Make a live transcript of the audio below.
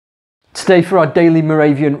Today for our daily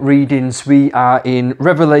Moravian readings, we are in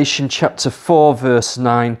Revelation chapter 4 verse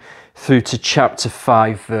 9 through to chapter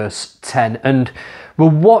 5 verse 10, and we're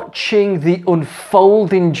watching the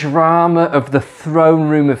unfolding drama of the throne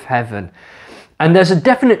room of heaven. And there's a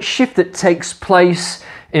definite shift that takes place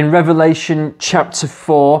in Revelation chapter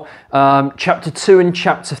 4. Chapter 2 and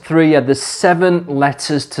chapter 3 are the 7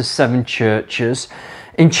 letters to 7 churches.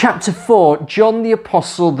 In chapter 4, John the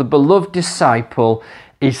Apostle, the beloved disciple,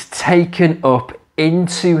 is taken up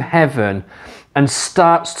into heaven and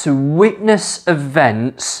starts to witness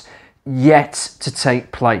events yet to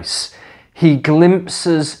take place. He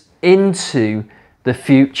glimpses into the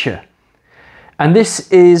future. And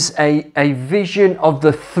this is a vision of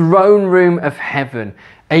the throne room of heaven,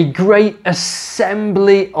 a great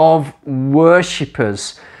assembly of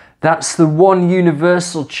worshippers. That's the one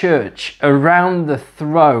universal church around the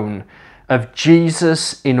throne of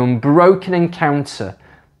Jesus in unbroken encounter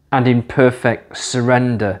and in perfect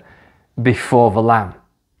surrender before the Lamb.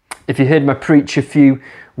 If you heard my preach a few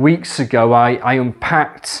weeks ago, I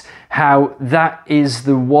unpacked how that is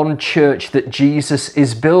the one church that Jesus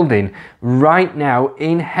is building right now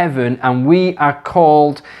in heaven, and we are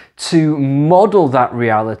called to model that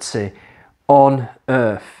reality on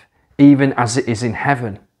earth, even as it is in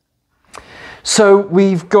heaven. So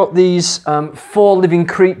we've got these 4 living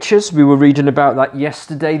creatures. We were reading about that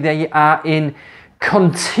yesterday. They are in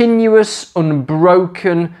continuous,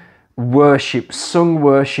 unbroken worship, sung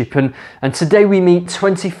worship. And today we meet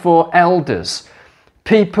 24 elders,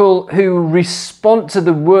 people who respond to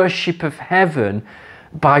the worship of heaven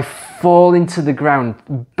by falling to the ground,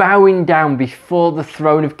 bowing down before the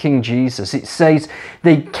throne of King Jesus. It says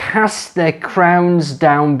they cast their crowns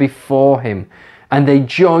down before him and they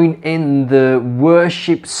join in the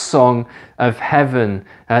worship song of heaven.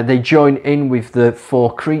 They join in with the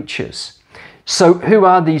 4 creatures. So who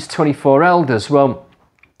are these 24 elders? Well,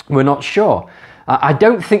 we're not sure. I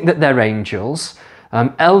don't think that they're angels.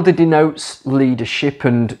 Elder denotes leadership,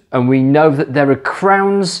 and we know that there are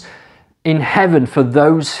crowns in heaven for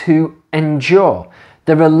those who endure.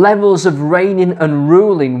 There are levels of reigning and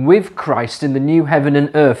ruling with Christ in the new heaven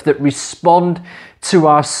and earth that respond to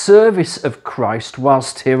our service of Christ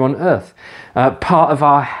whilst here on earth, part of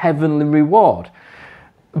our heavenly reward.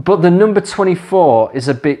 But the number 24 is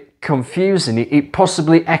a bit confusing. It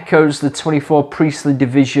possibly echoes the 24 priestly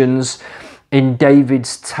divisions in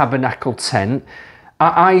David's tabernacle tent.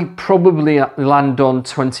 I probably land on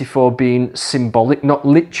 24 being symbolic, not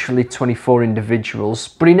literally 24 individuals,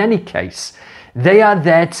 but in any case, they are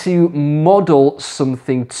there to model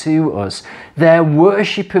something to us. Their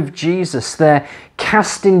worship of Jesus, their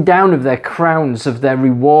casting down of their crowns, of their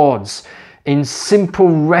rewards, in simple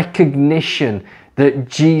recognition that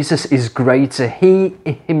Jesus is greater. He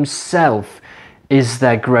himself is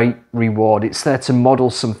their great reward. It's there to model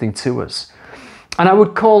something to us. And I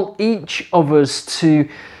would call each of us to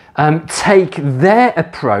take their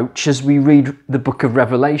approach as we read the book of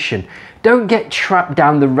Revelation. Don't get trapped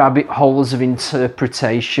down the rabbit holes of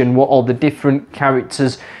interpretation, what all the different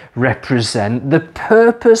characters represent. The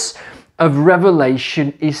purpose of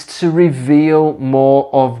Revelation is to reveal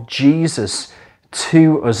more of Jesus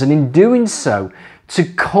to us, and in doing so, to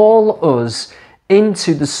call us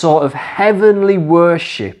into the sort of heavenly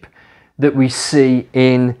worship that we see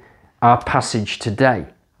in our passage today.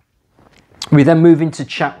 We then move into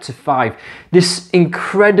chapter 5, this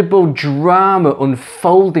incredible drama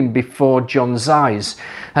unfolding before John's eyes.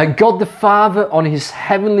 God the Father on his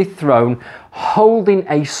heavenly throne holding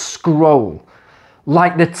a scroll,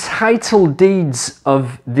 like the title deeds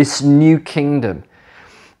of this new kingdom.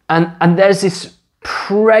 And there's this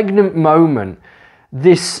pregnant moment,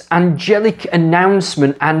 this angelic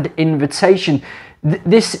announcement and invitation.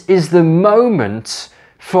 This is the moment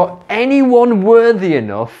for anyone worthy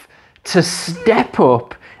enough to step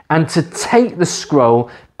up and to take the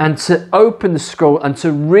scroll and to open the scroll and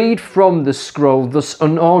to read from the scroll, thus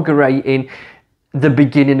inaugurating the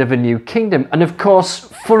beginning of a new kingdom. And of course,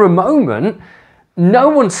 for a moment, no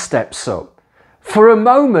one steps up. For a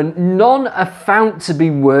moment, none are found to be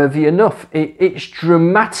worthy enough. It's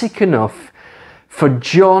dramatic enough for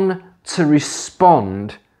John to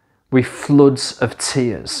respond with floods of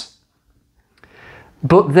tears.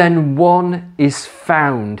 But then one is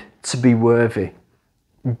found to be worthy.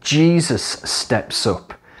 Jesus steps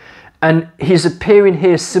up. And he's appearing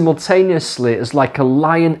here simultaneously as like a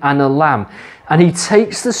lion and a lamb. And he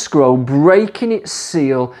takes the scroll, breaking its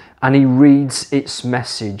seal, and he reads its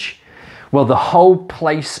message. Well, the whole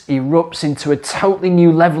place erupts into a totally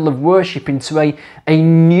new level of worship, into a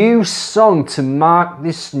new song to mark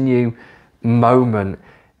this new moment.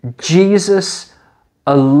 Jesus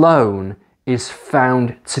alone is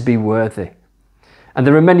found to be worthy. And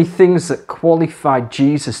there are many things that qualified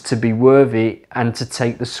Jesus to be worthy and to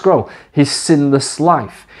take the scroll. His sinless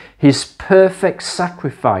life, his perfect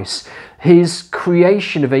sacrifice, his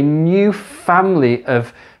creation of a new family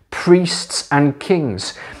of priests and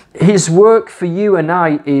kings. His work for you and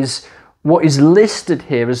I is what is listed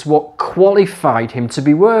here as what qualified him to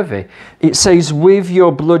be worthy. It says, with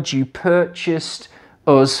your blood you purchased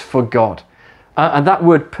us for God. And that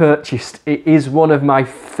word purchased, it is one of my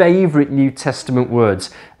favourite New Testament words,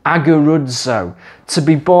 agorudzo, to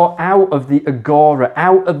be bought out of the agora,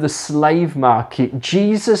 out of the slave market.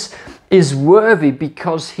 Jesus is worthy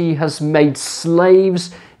because he has made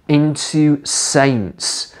slaves into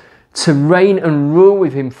saints, to reign and rule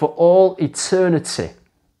with him for all eternity.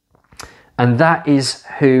 And that is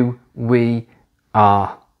who we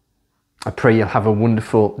are. I pray you'll have a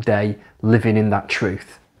wonderful day living in that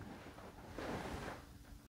truth.